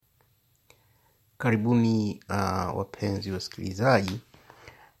Karibuni wapenzi wasikilizaji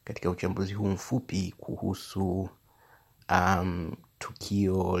katika uchambuzi huu mfupi kuhusu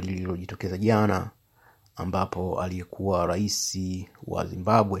tukio lililojitokeza jana, ambapo aliyekuwa rais wa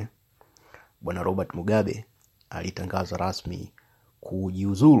Zimbabwe Bwana Robert Mugabe alitangaza rasmi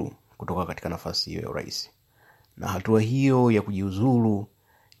kujiuzulu kutoka katika nafasi hiyo ya urais. Na hatua hiyo ya kujiuzulu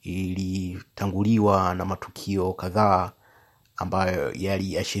ilitanguliwa na matukio kadhaa ambayo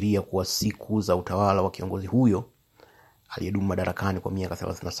yaliashiria kuwa siku za utawala wa kiongozi huyo aliyedumu madarakani kwa miaka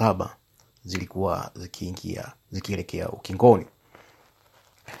 37 zilikuwa zikielekea ukingoni.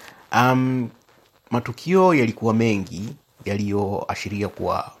 Matukio yalikuwa mengi yaliyoashiria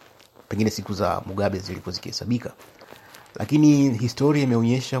kuwa pengine siku za Mugabe zilikuwa zikihesabika. Lakini historia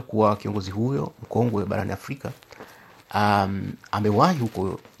imeonyesha kuwa kiongozi huyo mkongwe barani Afrika amewahi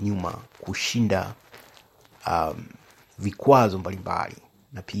huko nyuma kushinda vikwazo mbalimbali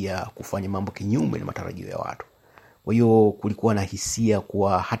na pia kufanya mambo kinyume na matarajio ya watu. Kwa hiyo kulikuwa na hisia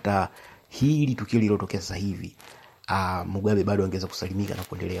kuwa hata hili tukio lililotokea sasa hivi Mugabe bado angeweza kusalimika na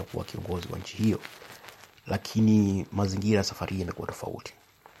kuendelea kuwa kiongozi wa nchi hiyo. Lakini mazingira safari hii yamekuwa tofauti.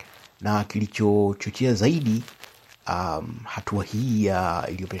 Na kilichochochea zaidi hatua hii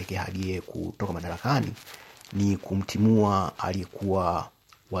iliyopelekea hadi kutoka madarakani ni kumtimua aliyekuwa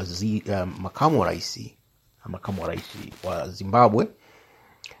makamu wa rais wa Zimbabwe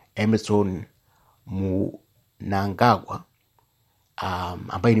Emerson Mnangagwa,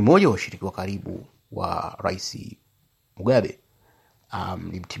 ambaye ni mmoja wa washiriki wa karibu wa rais Mugabe.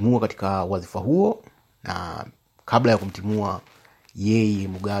 Alimtimua katika wadhifa huo, na kabla ya kumtimua yeye,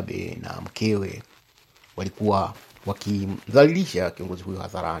 Mugabe na mkewe walikuwa wakimdhalilisha kiongozi huyo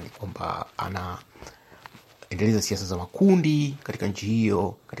hadharani kwamba anaendeleza siasa za makundi katika nchi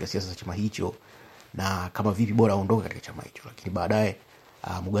hiyo, katika siasa za chama hicho, na kama vipi bora aondoke katika chama hicho. Lakini baadaye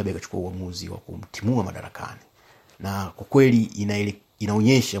Mugabe akachukua uamuzi wa kumtimua madarakani. Na kwa kweli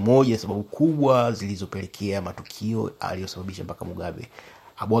inaonyesha moja ya sababu kubwa zilizopelekea matukio aliyosababisha mpaka Mugabe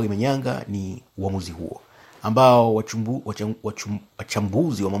abwage manyanga ni uamuzi huo, ambao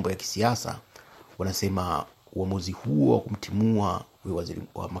wachambuzi wa mambo ya kisiasa wanasema uamuzi huo wa kumtimua waziri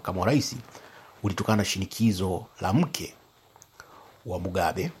wa makamu wa rais ulitokana na shinikizo la mke wa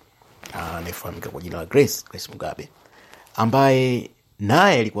Mugabe anayefahamika kwa jina la Grace Mugabe, ambaye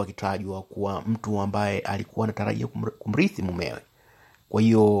naye alikuwa akitajwa kuwa mtu ambaye alikuwa anatarajia kumrithi mumewe. Kwa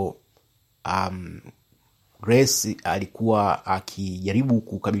hiyo Grace alikuwa akijaribu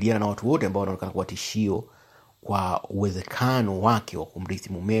kukabiliana na watu wote ambao wanaonekana kuwa tishio kwa uwezekano wake wa kumrithi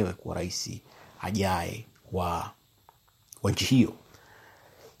mumewe kuwa rais ajaye wa nchi hiyo.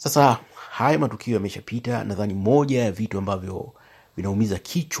 Sasa haya matukio yameshapita. Nadhani moja ya vitu ambavyo vinaumiza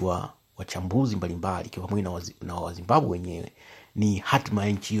kichwa wachambuzi mbalimbali kwa pamoja na Wazimbabwe wenyewe ni hatima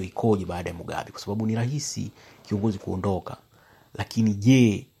ya nchi hiyo ikoje baada ya Mugabe, kwa sababu ni rahisi kiongozi kuondoka, lakini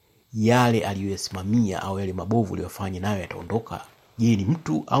je, yale aliyoyasimamia au yale mabovu aliyofanya nayo yataondoka? Je, ni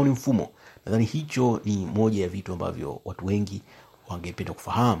mtu au ni mfumo? Nadhani hicho ni moja ya vitu ambavyo watu wengi wangependa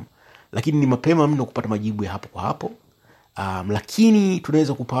kufahamu, lakini ni mapema mno kupata majibu ya hapo kwa hapo. Lakini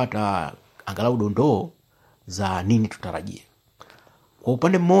tunaweza kupata angalau dondoo za nini tutarajie. Kwa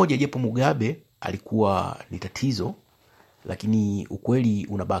upande mmoja, japo Mugabe alikuwa ni tatizo, lakini ukweli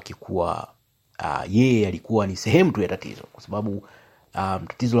unabaki kuwa yeye alikuwa ni sehemu tu ya tatizo, kwa sababu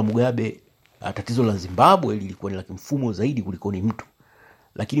tatizo la Mugabe, tatizo la Zimbabwe lilikuwa ni la kimfumo zaidi kuliko ni mtu.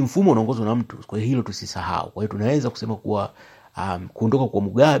 Lakini mfumo unaongozwa na mtu, kwa hilo tusisahau. Kwa hiyo tunaweza kusema kuwa kuondoka kwa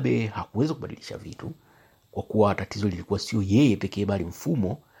Mugabe hakuweza kubadilisha vitu, kwa kuwa tatizo lilikuwa sio yeye pekee bali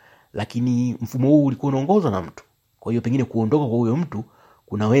mfumo, lakini mfumo huu ulikuwa unaongozwa na mtu. Kwa hiyo pengine kuondoka kwa huyo mtu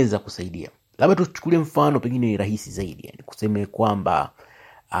kunaweza kusaidia. Labda tuchukulie mfano pengine rahisi zaidi, yani kuseme kwamba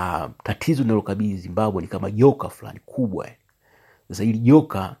tatizo linalokabili Zimbabwe ni kama joka fulani kubwa. Sasa hili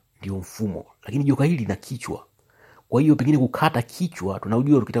joka ndio mfumo, lakini joka hili lina kichwa. Kwa hiyo pengine kukata kichwa,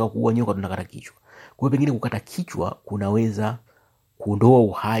 tunajua tukitaka kuua nyoka tunakata kichwa. Kwa hiyo pengine kukata kichwa kunaweza kuondoa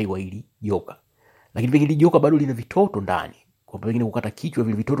uhai wa hili joka. Lakini pengine joka bado lina vitoto ndani. Kwa pengine kukata kichwa,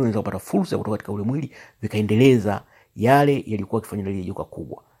 vile vitoto vinaweza kupata fursa kutoka katika ule mwili vikaendeleza yale yalikuwa yakifanya ile joka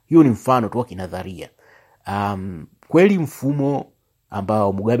kubwa. Hiyo ni mfano tu wa kinadharia. Kweli mfumo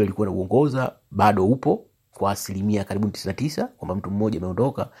ambao Mugabe alikuwa anaongoza bado upo kwa asilimia karibu 99. Kwamba mtu mmoja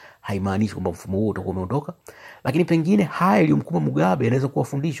ameondoka haimaanishi kwamba mfumo huo utakuwa umeondoka. Lakini pengine haya yaliyomkumba Mugabe yanaweza kuwa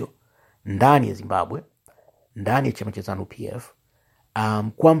fundisho ndani ya Zimbabwe, ndani ya chama cha ZANU-PF,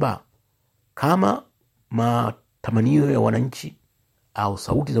 kwamba kama matamanio ya wananchi au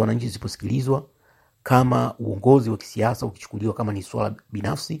sauti za wananchi zisiposikilizwa, kama uongozi wa kisiasa ukichukuliwa kama ni swala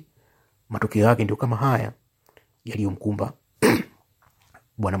binafsi, matokeo yake ndio kama haya yaliyomkumba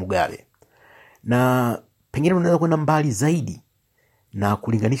Bwana Mugabe. Na pengine unaweza kwenda mbali zaidi na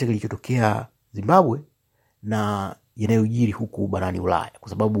kulinganisha kilichotokea Zimbabwe na yanayojiri huku barani Ulaya. Kwa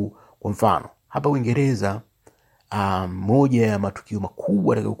sababu kwa mfano hapa Uingereza, moja ya matukio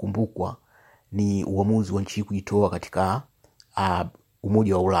makubwa yatakayokumbukwa ni uamuzi wa nchi kujitoa katika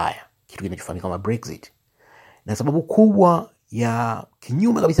Umoja wa Ulaya, kitu kinachofahamika kama Brexit. Na sababu kubwa ya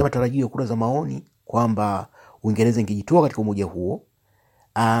kinyume kabisa matarajio ya kura za maoni kwamba Uingereza ingejitoa katika umoja huo,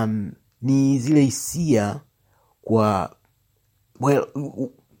 ni zile hisia kwa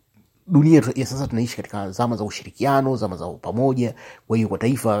dunia ya sasa tunaishi katika zama za ushirikiano, zama za pamoja. Kwa hiyo kwa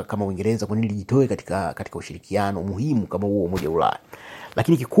taifa kama Uingereza, kwa nini lijitoe katika ushirikiano muhimu kama huo Umoja wa Ulaya?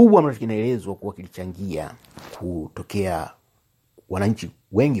 Lakini kikubwa ambacho kinaelezwa kuwa kilichangia kutokea wananchi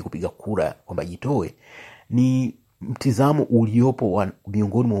wengi kupiga kura kwamba jitoe ni mtizamo uliopo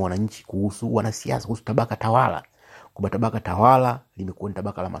miongoni mwa wananchi kuhusu wanasiasa, kuhusu tabaka tawala. Kwa tabaka tawala limekuwa ni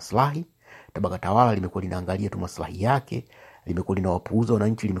tabaka la maslahi, tabaka tawala limekuwa linaangalia tu maslahi yake, limekuwa linawapuuza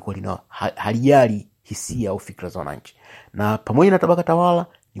wananchi, limekuwa halijali hisia au fikra za wananchi. Na pamoja na tabaka tawala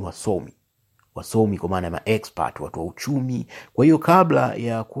ni wasomi kwa maana ya ma-expert, watu wa uchumi. Kwa hiyo kabla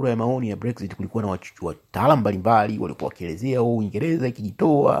ya kura ya maoni ya Brexit kulikuwa na wataalamu mbalimbali walikuwa wakielezea Uingereza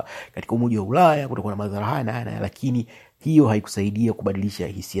ikijitoa katika Umoja wa Ulaya kutakuwa na madhara haya na haya, lakini hiyo haikusaidia kubadilisha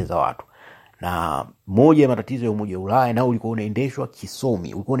hisia za watu. Na moja ya matatizo ya Umoja wa Ulaya nao ulikuwa unaendeshwa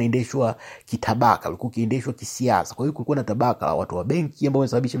kisomi, ulikuwa unaendeshwa kitabaka, ulikuwa ukiendeshwa kisiasa. Kwa hiyo kulikuwa na tabaka la watu wa benki ambao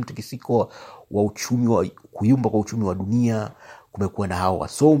wamesababisha mtikisiko wa uchumi, kuyumba kwa uchumi wa dunia. Kumekuwa na hao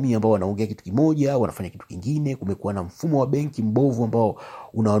wasomi ambao wanaongea kitu kimoja, wanafanya kitu kingine. Kumekuwa na mfumo wa benki mbovu ambao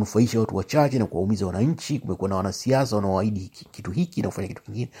unawanufaisha watu wachache na kuwaumiza wananchi. Kumekuwa na wanasiasa wanaoahidi kitu hiki na kufanya kitu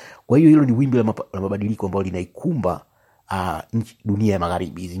kingine. Kwa hiyo hilo ni wimbi la mabadiliko ambalo linaikumba dunia ya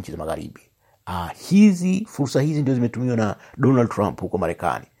magharibi, hizi nchi za magharibi. Fursa hizi ndio zimetumiwa na Donald Trump huko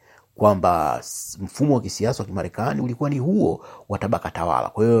Marekani, kwamba mfumo wa kisiasa wa Kimarekani ulikuwa ni huo wa tabaka tawala.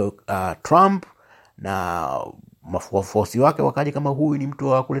 Kwa hiyo Trump na wafuasi wake wakaja kama huyu ni mtu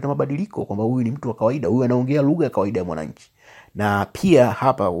wa kuleta mabadiliko, kwamba huyu ni mtu wa kawaida, huyu anaongea lugha ya kawaida ya mwananchi. Na pia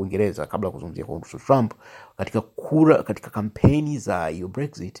hapa Uingereza, kabla ya kuzungumzia kuhusu Trump, katika kampeni za hiyo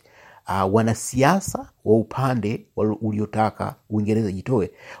Brexit, wanasiasa wa upande uliotaka Uingereza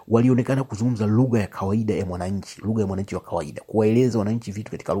jitoe walionekana kuzungumza lugha ya kawaida ya mwananchi, lugha ya mwananchi wa kawaida, kuwaeleza wananchi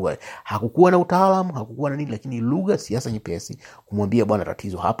vitu katika lugha. Hakukuwa na utaalamu, hakukuwa na nini, lakini lugha siasa nyepesi, kumwambia bwana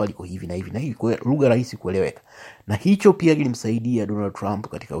tatizo hapa liko hivi na hivi na hivi, kwa lugha rahisi kueleweka. Na hicho pia kilimsaidia Donald Trump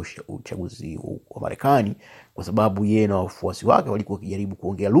katika uchaguzi wa Marekani, kwa sababu yeye na wafuasi wake walikuwa wakijaribu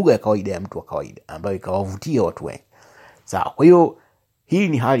kuongea lugha ya kawaida ya mtu wa kawaida, ambayo ikawavutia watu wengi. Sawa, kwa hiyo hii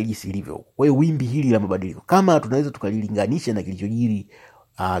ni hali jinsi ilivyo. Kwa hiyo wimbi hili la mabadiliko, kama tunaweza tukalilinganisha na kilichojiri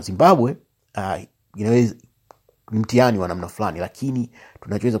Zimbabwe, inaweza ni mtihani wa namna fulani, lakini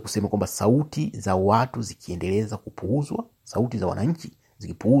tunachoweza kusema kwamba sauti za watu zikiendeleza kupuuzwa, sauti za wananchi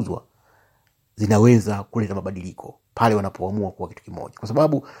zikipuuzwa, zinaweza kuleta mabadiliko pale wanapoamua kuwa kitu kimoja. Kwa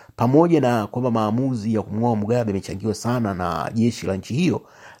sababu pamoja na kwamba maamuzi ya kumng'oa Mugabe yamechangiwa sana na jeshi la nchi hiyo,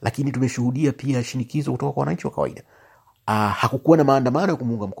 lakini tumeshuhudia pia shinikizo kutoka kwa wananchi wa kawaida. Hakukuwa na maandamano ya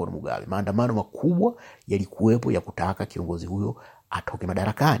kumuunga mkono Mugabe. Maandamano makubwa yalikuwepo ya kutaka kiongozi huyo atoke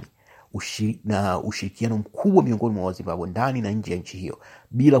madarakani. Na ushirikiano mkubwa miongoni mwa Wazimbabwe ndani na nje ya nchi hiyo,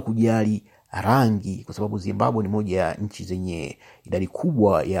 bila kujali rangi, kwa sababu Zimbabwe ni moja ya nchi zenye idadi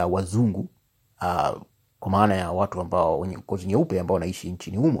kubwa ya wazungu, kwa maana ya watu ambao wenye ngozi nyeupe ambao wanaishi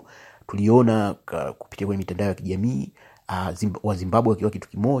nchini humo. Tuliona kupitia kwenye mitandao ya kijamii Wazimbabwe wakiwa kitu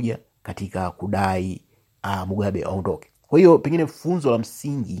kimoja katika kudai Mugabe aondoke. Kwa hiyo pengine funzo la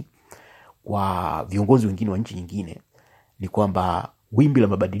msingi kwa viongozi wengine wa nchi nyingine ni kwamba wimbi la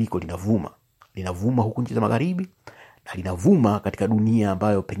mabadiliko linavuma huku nchi za magharibi, na linavuma katika dunia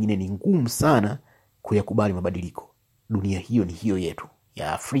ambayo pengine ni ngumu sana kuyakubali mabadiliko. Dunia hiyo ni hiyo yetu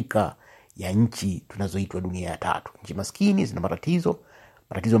ya Afrika, ya nchi tunazoitwa dunia ya tatu. Nchi maskini zina matatizo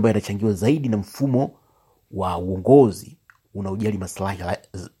ambayo yanachangiwa zaidi na mfumo wa uongozi unaojali maslahi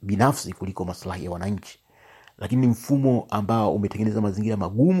binafsi kuliko maslahi ya wananchi. Lakini mfumo ambao umetengeneza mazingira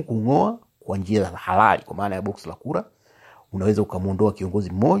magumu kung'oa kwa njia halali, kwa maana ya box la kura. Unaweza ukamuondoa kiongozi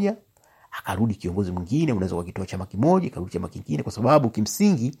mmoja akarudi kiongozi mwingine, unaweza ukitoa chama kimoja akarudi chama kingine, kwa sababu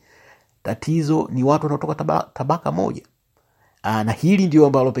kimsingi tatizo ni watu wanaotoka tabaka moja. Na hili ndio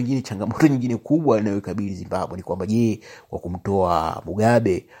ambalo pengine changamoto nyingine kubwa inayokabili Zimbabwe, ni kwamba kwa kumtoa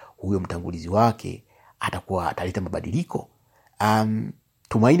Mugabe, huyo mtangulizi wake, ataleta mabadiliko.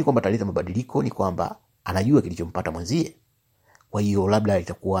 Tumaini kwamba ataleta mabadiliko ni kwamba anajua kilichompata mwenzie. Kwa hiyo labda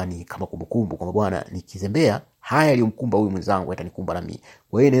itakuwa ni kama kumbukumbu kwamba bwana, nikizembea haya yaliyomkumba huyu mwenzangu yatanikumba na mimi.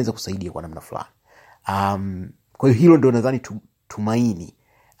 Kwa hiyo inaweza kusaidia kwa namna fulani. Kwa hiyo hilo ndio nadhani tumaini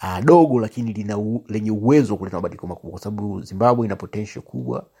dogo lakini lenye uwezo kuleta mabadiliko makubwa, kwa sababu Zimbabwe ina potential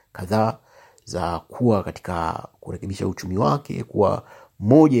kubwa kadhaa za kuwa katika kurekebisha uchumi wake, kuwa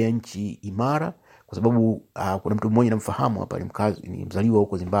moja ya nchi imara, kwa sababu kuna mtu mmoja namfahamu hapa, ni mzaliwa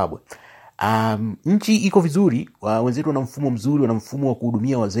huko Zimbabwe. Nchi iko vizuri, wenzetu wana mfumo mzuri, wana mfumo wa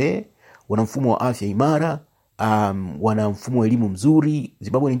kuhudumia wazee, wana mfumo wa afya imara, wana mfumo wa elimu mzuri.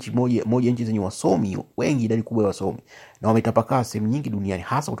 Zimbabwe ni nchi moja nchi zenye wasomi wengi, idadi kubwa ya wasomi, na wametapakaa sehemu nyingi duniani,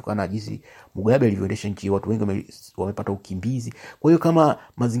 hasa kutokana na jinsi Mugabe alivyoendesha nchi. Watu wengi wamepata ukimbizi. Kwa hiyo kama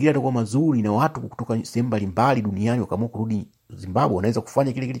mazingira yatakuwa mazuri na watu kutoka sehemu mbalimbali duniani wakaamua kurudi Zimbabwe, wanaweza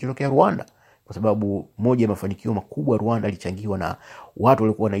kufanya kile kilichotokea Rwanda, kwa sababu moja ya mafanikio makubwa Rwanda ilichangiwa na watu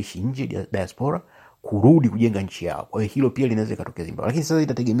waliokuwa wanaishi nje, diaspora, kurudi kujenga nchi yao. Kwa hiyo hilo pia linaweza kutokea Zimbabwe, lakini sasa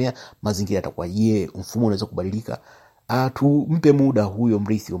itategemea mazingira yatakuwa mfumo unaweza kubadilika. Tumpe muda huyo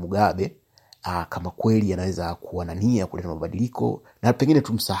mrithi wa Mugabe, kama kweli anaweza kuwa na nia kuleta mabadiliko, na pengine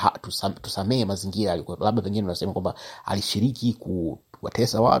tusamee mazingira alikuwa, labda pengine tunasema kwamba alishiriki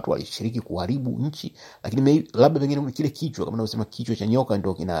kuwatesa watu, alishiriki kuharibu nchi, lakini labda pengine kile kichwa, kama tunasema kichwa cha nyoka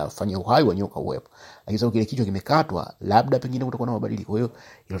ndio kinafanya uhai wa nyoka uwepo, lakini sasa kile kichwa kimekatwa, labda pengine kutakuwa na mabadiliko. Kwa hiyo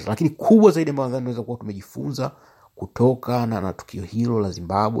lakini kubwa zaidi ambayo tunaweza kuwa tumejifunza kutoka na tukio hilo la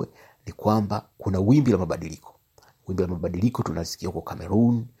Zimbabwe ni kwamba kuna wimbi la mabadiliko. Wimbi la mabadiliko tunalisikia huko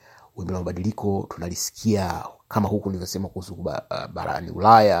Cameroon, wimbi la mabadiliko tunalisikia kama huku nilivyosema kuhusu barani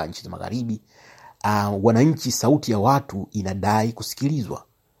Ulaya, nchi za magharibi. Wananchi, sauti ya watu inadai kusikilizwa.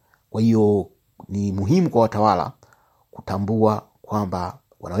 Kwa hiyo ni muhimu kwa watawala kutambua kwamba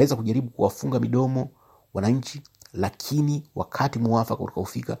wanaweza kujaribu kuwafunga midomo wananchi, lakini wakati muafaka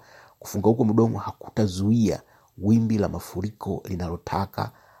utakapofika, kufunga huko midomo hakutazuia wimbi la mafuriko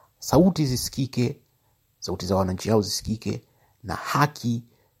linalotaka sauti zisikike, sauti za wananchi hao zisikike, na haki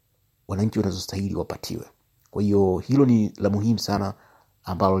wananchi wanazostahili wapatiwe. Kwa hiyo hilo ni la muhimu sana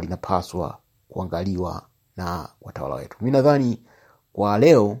ambalo linapaswa kuangaliwa na watawala wetu. Mimi nadhani kwa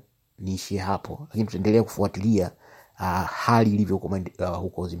leo niishie hapo, lakini tutaendelea kufuatilia hali ilivyo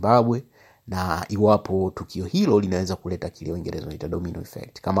huko Zimbabwe, na iwapo tukio hilo linaweza kuleta kile Uingereza wanaita domino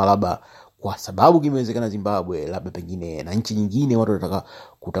effect. Kama labda kwa sababu kimewezekana Zimbabwe, labda pengine na nchi nyingine watu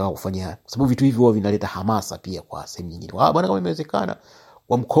kutaka kufanya, sababu vitu hivyo huwa vinaleta hamasa pia kwa sehemu nyingine. Bwana, kama imewezekana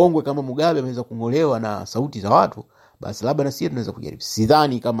kwa mkongwe kama Mugabe ameweza kungolewa na sauti za watu, basi labda na sisi tunaweza kujaribu.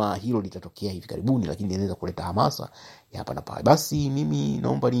 Sidhani kama hilo litatokea hivi karibuni, lakini linaweza kuleta hamasa ya hapa na pale. Basi mimi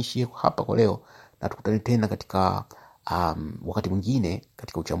naomba niishie hapa kwa leo, na tukutane tena katika wakati mwingine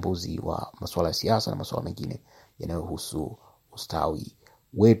katika uchambuzi wa masuala ya siasa na masuala mengine yanayohusu ustawi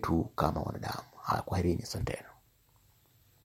wetu kama wanadamu. Kwaherini, asanteni.